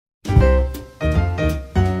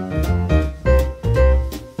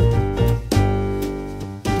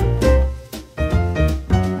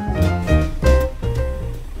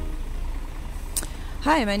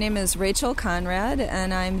Hi, my name is Rachel Konrad,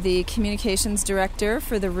 and I'm the Communications Director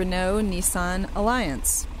for the Renault-Nissan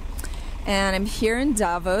Alliance. And I'm here in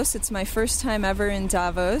Davos. It's my first time ever in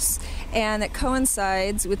Davos, and it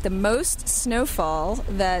coincides with the most snowfall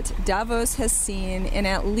that Davos has seen in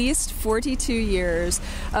at least 42 years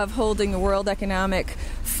of holding the World Economic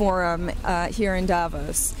Forum here in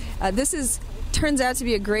Davos. This turns out to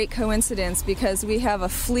be a great coincidence because we have a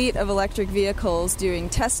fleet of electric vehicles doing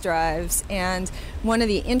test drives, and one of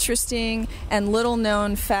the interesting and little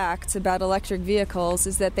known facts about electric vehicles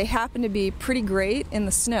is that they happen to be pretty great in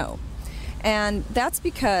the snow. And that's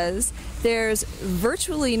because there's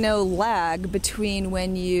virtually no lag between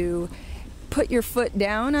when you put your foot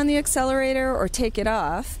down on the accelerator or take it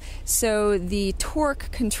off, so the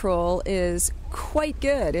torque control is quite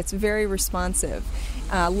good. It's very responsive.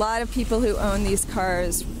 A lot of people who own these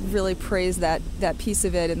cars really praise that piece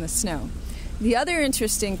of it in the snow. The other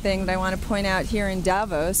interesting thing that I want to point out here in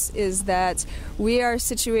Davos is that we are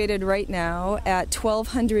situated right now at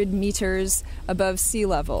 1,200 meters above sea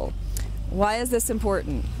level. Why is this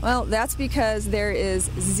important? Well, that's because there is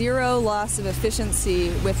zero loss of efficiency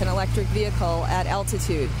with an electric vehicle at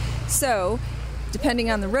altitude. So,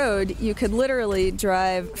 depending on the road, you could literally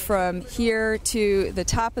drive from here to the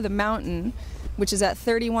top of the mountain, which is at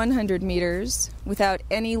 3,100 meters, without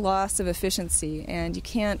any loss of efficiency. And you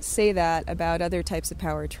can't say that about other types of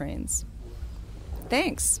powertrains.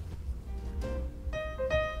 Thanks.